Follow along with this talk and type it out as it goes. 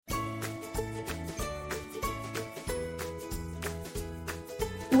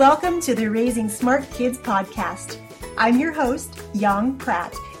Welcome to the Raising Smart Kids podcast. I'm your host, Yang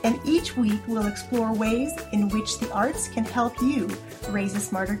Pratt, and each week we'll explore ways in which the arts can help you raise a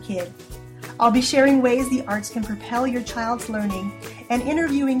smarter kid. I'll be sharing ways the arts can propel your child's learning and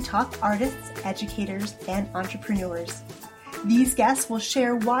interviewing top artists, educators, and entrepreneurs. These guests will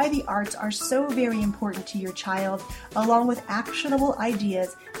share why the arts are so very important to your child, along with actionable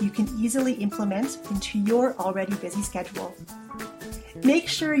ideas you can easily implement into your already busy schedule. Make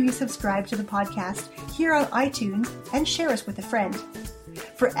sure you subscribe to the podcast here on iTunes and share us with a friend.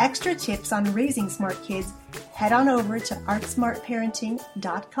 For extra tips on raising smart kids, head on over to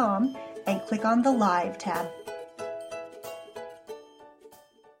artsmartparenting.com and click on the Live tab.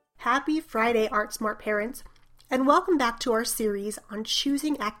 Happy Friday, Art Smart parents, and welcome back to our series on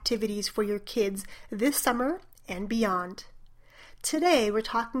choosing activities for your kids this summer and beyond. Today, we're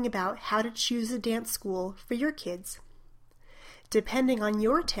talking about how to choose a dance school for your kids. Depending on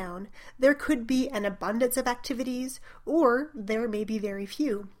your town, there could be an abundance of activities, or there may be very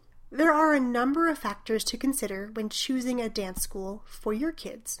few. There are a number of factors to consider when choosing a dance school for your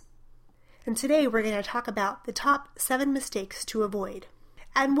kids. And today we're going to talk about the top 7 mistakes to avoid.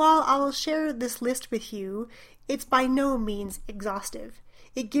 And while I'll share this list with you, it's by no means exhaustive.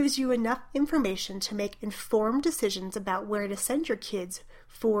 It gives you enough information to make informed decisions about where to send your kids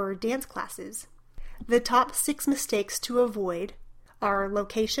for dance classes. The top 6 mistakes to avoid are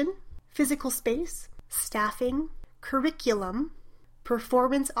location, physical space, staffing, curriculum,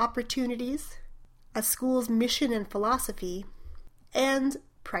 performance opportunities, a school's mission and philosophy, and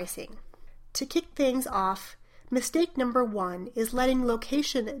pricing. To kick things off, mistake number 1 is letting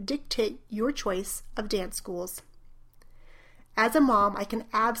location dictate your choice of dance schools. As a mom, I can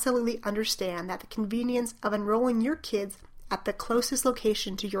absolutely understand that the convenience of enrolling your kids at the closest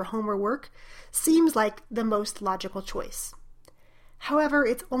location to your home or work seems like the most logical choice. However,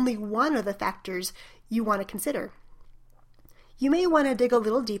 it's only one of the factors you want to consider. You may want to dig a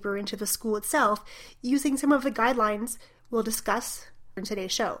little deeper into the school itself using some of the guidelines we'll discuss in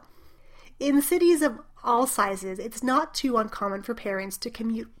today's show. In cities of all sizes, it's not too uncommon for parents to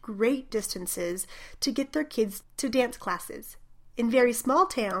commute great distances to get their kids to dance classes. In very small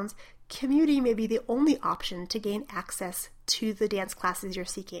towns, commuting may be the only option to gain access to the dance classes you're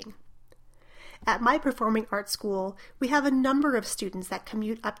seeking. At my performing arts school, we have a number of students that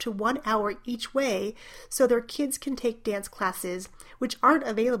commute up to 1 hour each way so their kids can take dance classes which aren't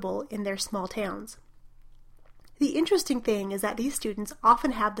available in their small towns. The interesting thing is that these students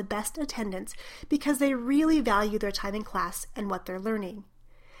often have the best attendance because they really value their time in class and what they're learning.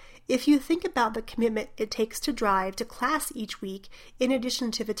 If you think about the commitment it takes to drive to class each week, in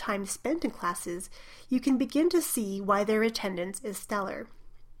addition to the time spent in classes, you can begin to see why their attendance is stellar.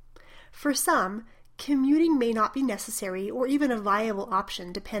 For some, commuting may not be necessary or even a viable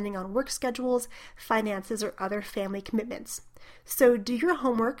option depending on work schedules, finances, or other family commitments. So do your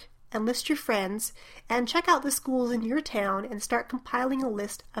homework, enlist your friends, and check out the schools in your town and start compiling a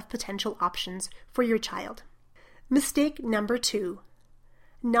list of potential options for your child. Mistake number 2,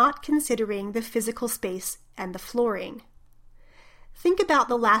 not considering the physical space and the flooring. Think about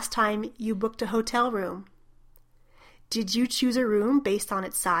the last time you booked a hotel room. Did you choose a room based on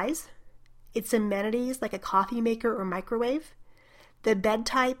its size, its amenities like a coffee maker or microwave, the bed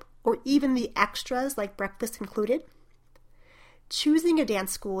type, or even the extras like breakfast included? Choosing a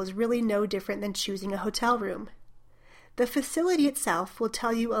dance school is really no different than choosing a hotel room. The facility itself will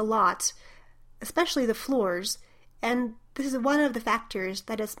tell you a lot, especially the floors, and this is one of the factors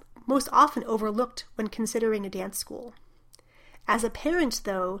that is most often overlooked when considering a dance school. As a parent,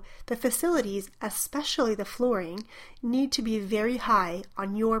 though, the facilities, especially the flooring, need to be very high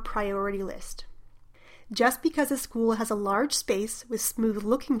on your priority list. Just because a school has a large space with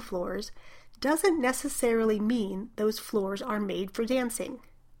smooth-looking floors doesn't necessarily mean those floors are made for dancing.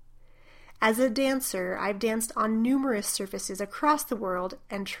 As a dancer, I've danced on numerous surfaces across the world,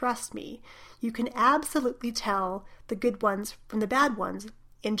 and trust me, you can absolutely tell the good ones from the bad ones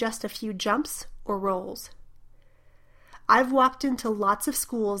in just a few jumps or rolls. I've walked into lots of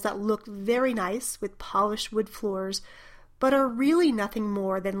schools that look very nice with polished wood floors, but are really nothing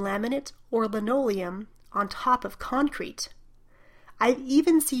more than laminate or linoleum on top of concrete. I've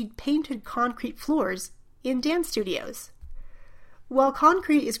even seen painted concrete floors in dance studios. While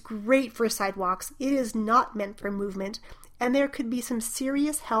concrete is great for sidewalks, it is not meant for movement, and there could be some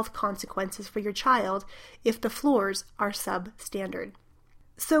serious health consequences for your child if the floors are substandard.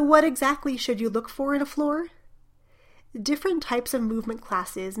 So what exactly should you look for in a floor? Different types of movement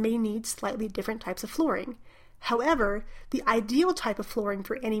classes may need slightly different types of flooring. However, the ideal type of flooring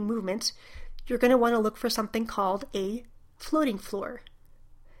for any movement, you're going to want to look for something called a floating floor.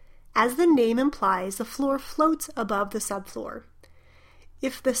 As the name implies, the floor floats above the subfloor.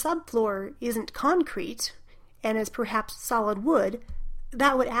 If the subfloor isn't concrete and is perhaps solid wood,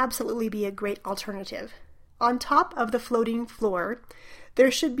 that would absolutely be a great alternative. On top of the floating floor,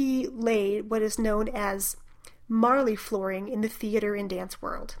 there should be laid what is known as Marley flooring in the theater and dance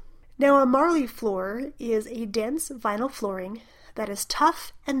world. Now, a Marley floor is a dense vinyl flooring that is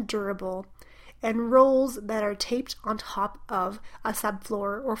tough and durable, and rolls that are taped on top of a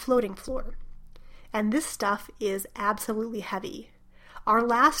subfloor or floating floor. And this stuff is absolutely heavy. Our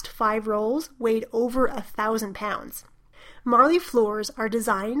last 5 rolls weighed over 1,000 pounds. Marley floors are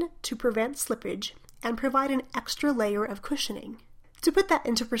designed to prevent slippage and provide an extra layer of cushioning. To put that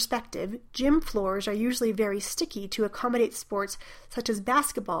into perspective, gym floors are usually very sticky to accommodate sports such as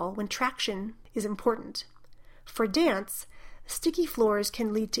basketball when traction is important. For dance, sticky floors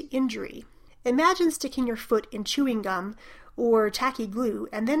can lead to injury. Imagine sticking your foot in chewing gum or tacky glue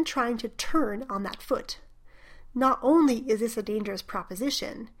and then trying to turn on that foot. Not only is this a dangerous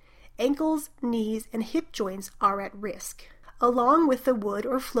proposition, ankles, knees, and hip joints are at risk. Along with the wood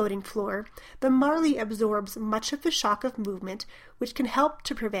or floating floor, the Marley absorbs much of the shock of movement, which can help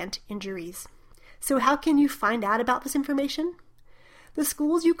to prevent injuries. So how can you find out about this information? The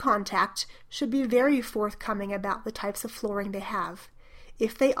schools you contact should be very forthcoming about the types of flooring they have.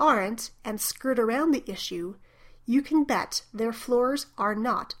 If they aren't and skirt around the issue, you can bet their floors are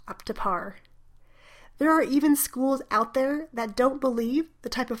not up to par. There are even schools out there that don't believe the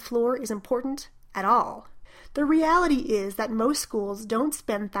type of floor is important at all. The reality is that most schools don't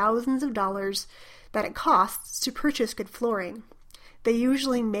spend thousands of dollars that it costs to purchase good flooring. They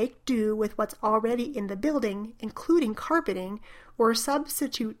usually make do with what's already in the building, including carpeting, or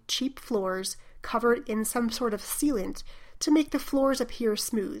substitute cheap floors covered in some sort of sealant to make the floors appear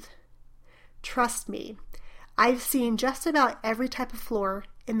smooth. Trust me, I've seen just about every type of floor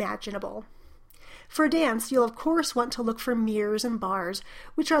imaginable. For dance, you'll of course want to look for mirrors and bars,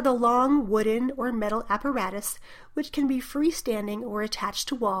 which are the long wooden or metal apparatus which can be freestanding or attached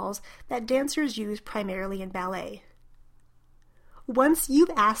to walls that dancers use primarily in ballet. Once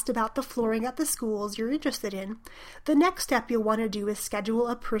you've asked about the flooring at the schools you're interested in, the next step you'll want to do is schedule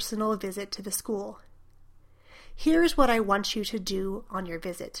a personal visit to the school. Here's what I want you to do on your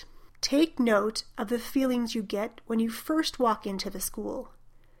visit. Take note of the feelings you get when you first walk into the school.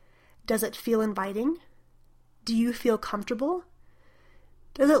 Does it feel inviting? Do you feel comfortable?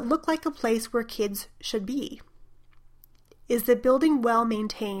 Does it look like a place where kids should be? Is the building well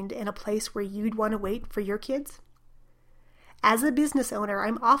maintained and a place where you'd want to wait for your kids? As a business owner,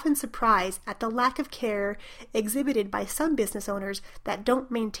 I'm often surprised at the lack of care exhibited by some business owners that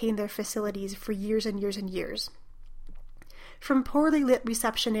don't maintain their facilities for years and years and years. From poorly lit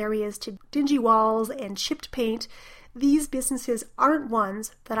reception areas to dingy walls and chipped paint, these businesses aren't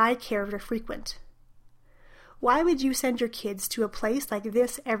ones that I care to frequent. Why would you send your kids to a place like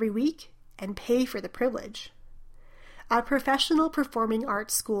this every week and pay for the privilege? A professional performing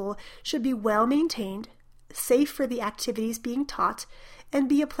arts school should be well maintained, safe for the activities being taught, and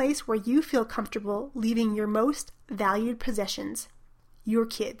be a place where you feel comfortable leaving your most valued possessions, your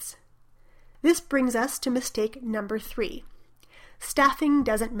kids. This brings us to mistake number 3. Staffing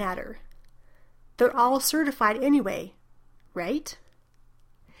doesn't matter. They're all certified anyway, right?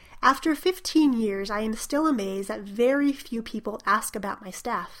 After 15 years, I am still amazed that very few people ask about my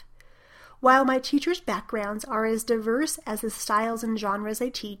staff. While my teachers' backgrounds are as diverse as the styles and genres they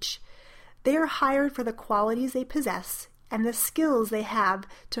teach, they are hired for the qualities they possess and the skills they have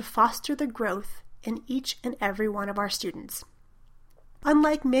to foster the growth in each and every one of our students.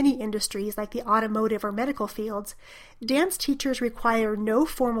 Unlike many industries like the automotive or medical fields, dance teachers require no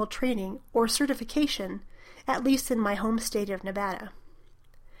formal training or certification, at least in my home state of Nevada.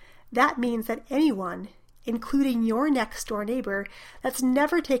 That means that anyone, including your next-door neighbor that's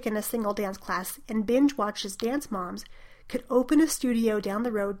never taken a single dance class and binge watches Dance Moms, could open a studio down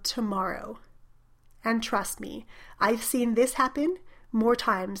the road tomorrow. And trust me, I've seen this happen more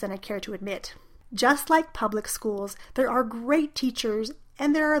times than I care to admit. Just like public schools, there are great teachers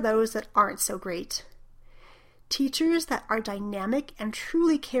and there are those that aren't so great. Teachers that are dynamic and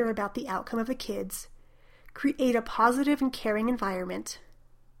truly care about the outcome of the kids, create a positive and caring environment,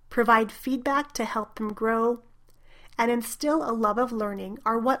 provide feedback to help them grow, and instill a love of learning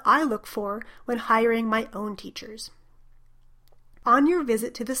are what I look for when hiring my own teachers. On your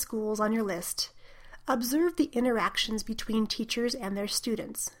visit to the schools on your list, observe the interactions between teachers and their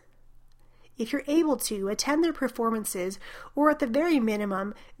students. If you're able to, attend their performances or at the very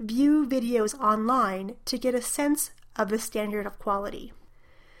minimum, view videos online to get a sense of the standard of quality.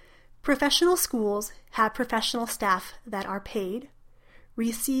 Professional schools have professional staff that are paid,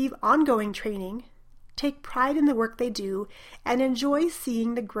 receive ongoing training, take pride in the work they do, and enjoy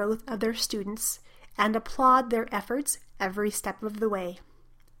seeing the growth of their students and applaud their efforts every step of the way.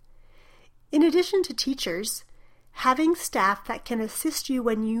 In addition to teachers, having staff that can assist you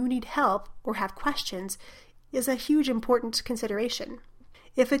when you need help or have questions is a huge important consideration.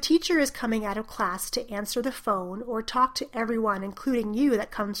 If a teacher is coming out of class to answer the phone or talk to everyone, including you, that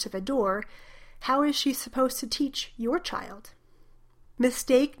comes to the door, how is she supposed to teach your child?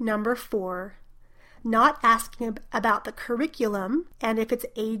 Mistake number 4, not asking about the curriculum and if it's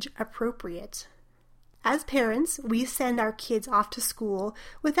age appropriate. As parents, we send our kids off to school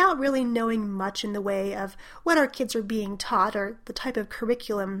without really knowing much in the way of what our kids are being taught or the type of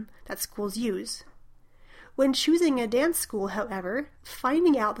curriculum that schools use. When choosing a dance school, however,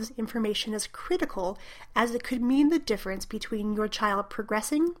 finding out this information is critical, as it could mean the difference between your child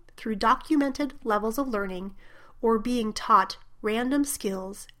progressing through documented levels of learning or being taught random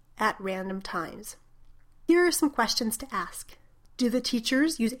skills at random times. Here are some questions to ask. Do the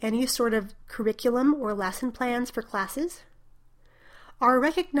teachers use any sort of curriculum or lesson plans for classes? Are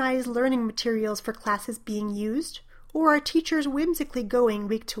recognized learning materials for classes being used, or are teachers whimsically going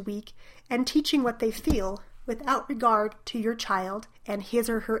week to week and teaching what they feel without regard to your child and his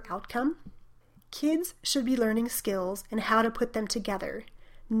or her outcome? Kids should be learning skills and how to put them together,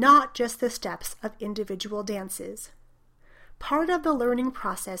 not just the steps of individual dances. Part of the learning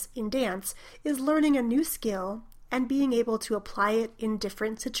process in dance is learning a new skill and being able to apply it in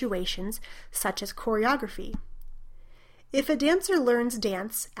different situations, such as choreography. If a dancer learns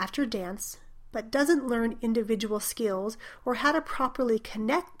dance after dance, but doesn't learn individual skills or how to properly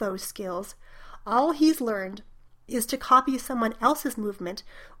connect those skills, all he's learned is to copy someone else's movement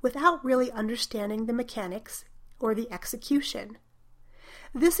without really understanding the mechanics or the execution.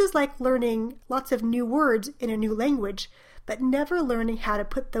 This is like learning lots of new words in a new language, but never learning how to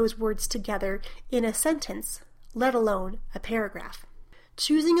put those words together in a sentence, let alone a paragraph.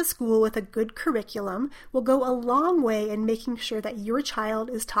 Choosing a school with a good curriculum will go a long way in making sure that your child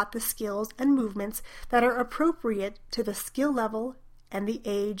is taught the skills and movements that are appropriate to the skill level and the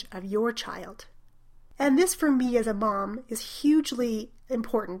age of your child. And this, for me as a mom, is hugely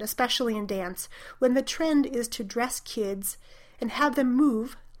important, especially in dance, when the trend is to dress kids and have them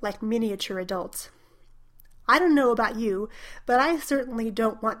move like miniature adults. I don't know about you, but I certainly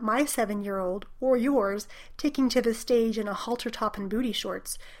don't want my 7-year-old, or yours, taking to the stage in a halter top and booty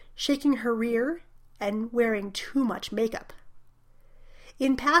shorts, shaking her rear, and wearing too much makeup.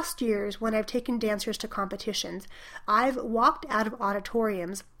 In past years, when I've taken dancers to competitions, I've walked out of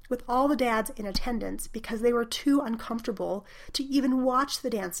auditoriums with all the dads in attendance because they were too uncomfortable to even watch the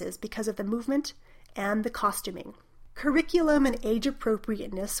dances because of the movement and the costuming. Curriculum and age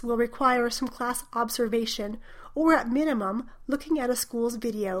appropriateness will require some class observation, or at minimum, looking at a school's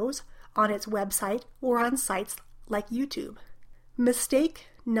videos on its website or on sites like YouTube. Mistake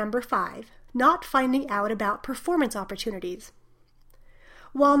number 5, not finding out about performance opportunities.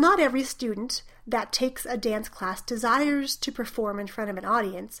 While not every student that takes a dance class desires to perform in front of an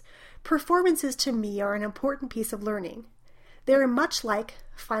audience, performances to me are an important piece of learning. They are much like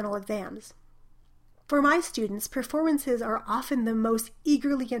final exams. For my students, performances are often the most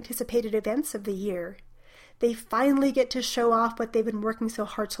eagerly anticipated events of the year. They finally get to show off what they've been working so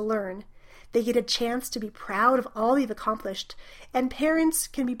hard to learn. They get a chance to be proud of all they've accomplished, and parents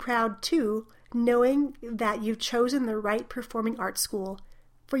can be proud too, knowing that you've chosen the right performing arts school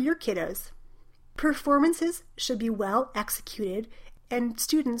for your kiddos. Performances should be well executed, and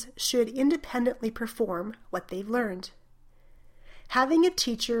students should independently perform what they've learned. Having a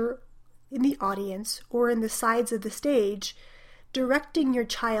teacher in the audience or in the sides of the stage directing your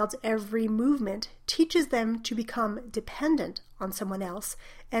child's every movement teaches them to become dependent on someone else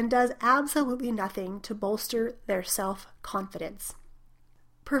and does absolutely nothing to bolster their self-confidence.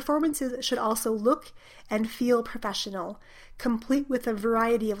 Performances should also look and feel professional, complete with a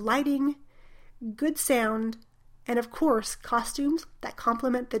variety of lighting, good sound, and of course, costumes that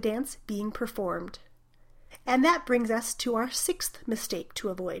complement the dance being performed. And that brings us to our 6th mistake to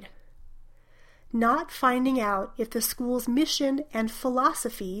avoid. Not finding out if the school's mission and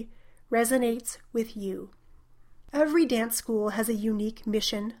philosophy resonates with you. Every dance school has a unique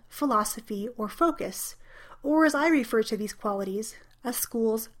mission, philosophy, or focus, or as I refer to these qualities, a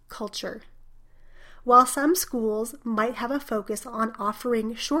school's culture. While some schools might have a focus on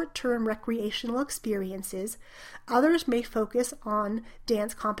offering short-term recreational experiences, others may focus on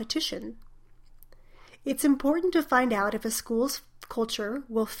dance competition. It's important to find out if a school's culture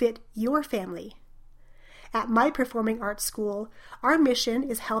will fit your family. At my performing arts school, our mission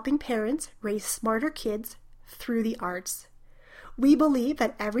is helping parents raise smarter kids through the arts. We believe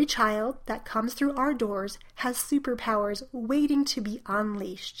that every child that comes through our doors has superpowers waiting to be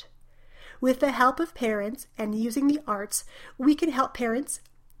unleashed. With the help of parents and using the arts, we can help parents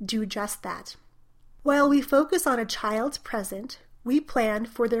do just that. While we focus on a child's present, we plan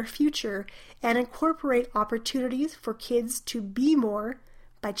for their future and incorporate opportunities for kids to be more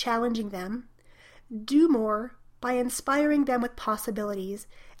by challenging them, do more by inspiring them with possibilities,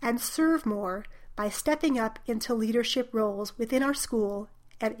 and serve more by stepping up into leadership roles within our school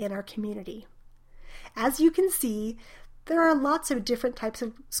and in our community. As you can see, there are lots of different types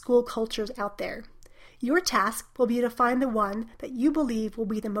of school cultures out there. Your task will be to find the one that you believe will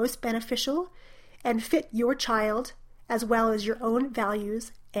be the most beneficial and fit your child as well as your own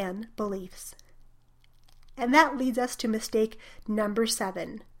values and beliefs. And that leads us to mistake number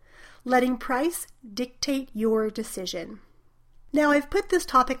 7, letting price dictate your decision. Now, I've put this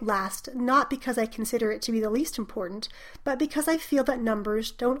topic last, not because I consider it to be the least important, but because I feel that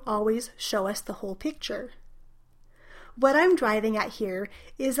numbers don't always show us the whole picture. What I'm driving at here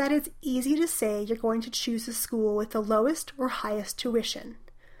is that it's easy to say you're going to choose a school with the lowest or highest tuition.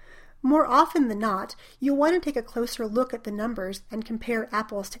 More often than not, you'll want to take a closer look at the numbers and compare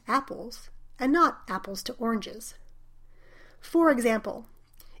apples to apples, and not apples to oranges. For example,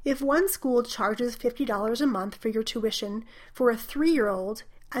 if one school charges $50 a month for your tuition for a 3-year-old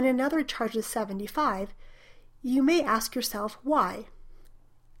and another charges $75, you may ask yourself why.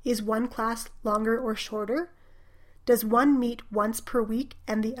 Is one class longer or shorter? Does one meet once per week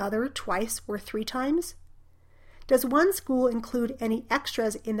and the other twice or 3 times? Does one school include any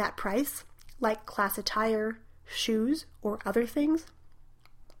extras in that price, like class attire, shoes, or other things?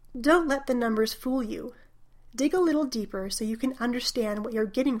 Don't let the numbers fool you. Dig a little deeper so you can understand what you're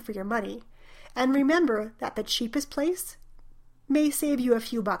getting for your money, and remember that the cheapest place may save you a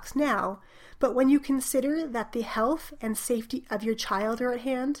few bucks now, but when you consider that the health and safety of your child are at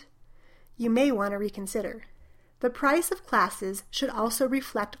hand, you may want to reconsider. The price of classes should also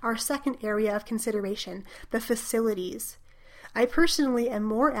reflect our second area of consideration, the facilities. I personally am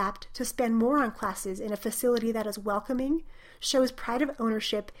more apt to spend more on classes in a facility that is welcoming, shows pride of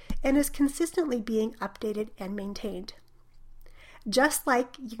ownership, and is consistently being updated and maintained. Just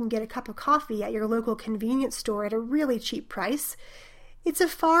like you can get a cup of coffee at your local convenience store at a really cheap price, it's a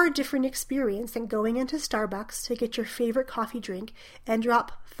far different experience than going into Starbucks to get your favorite coffee drink and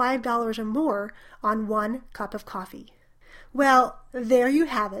drop $5 or more on one cup of coffee. Well, there you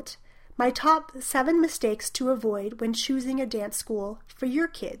have it. My top 7 mistakes to avoid when choosing a dance school for your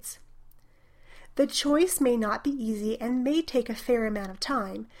kids. The choice may not be easy and may take a fair amount of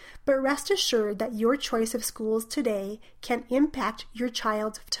time, but rest assured that your choice of schools today can impact your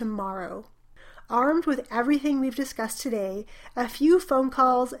child's tomorrow. Armed with everything we've discussed today, a few phone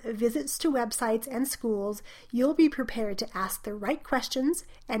calls, visits to websites and schools, you'll be prepared to ask the right questions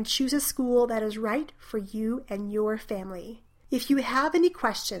and choose a school that is right for you and your family. If you have any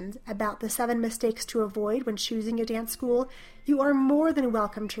questions about the 7 mistakes to avoid when choosing a dance school, you are more than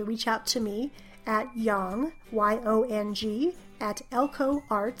welcome to reach out to me at Yong, Y-O-N-G, at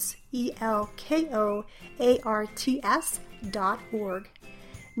elkoarts, ELKOARTS.org.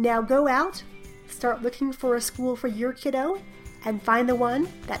 Now go out, start looking for a school for your kiddo, and find the one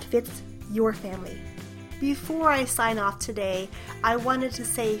that fits your family. Before I sign off today, I wanted to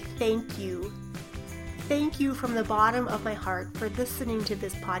say thank you. Thank you from the bottom of my heart for listening to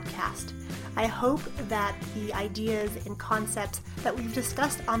this podcast. I hope that the ideas and concepts that we've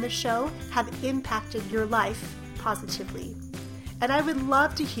discussed on the show have impacted your life positively. And I would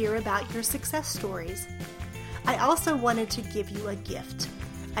love to hear about your success stories. I also wanted to give you a gift.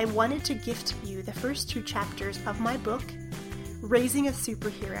 I wanted to gift you the first 2 chapters of my book, Raising a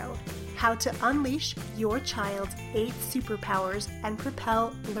Superhero: How to Unleash Your Child's 8 Superpowers and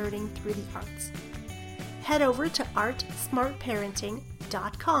Propel Learning Through the Arts. Head over to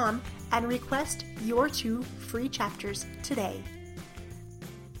artsmartparenting.com and request your 2 free chapters today.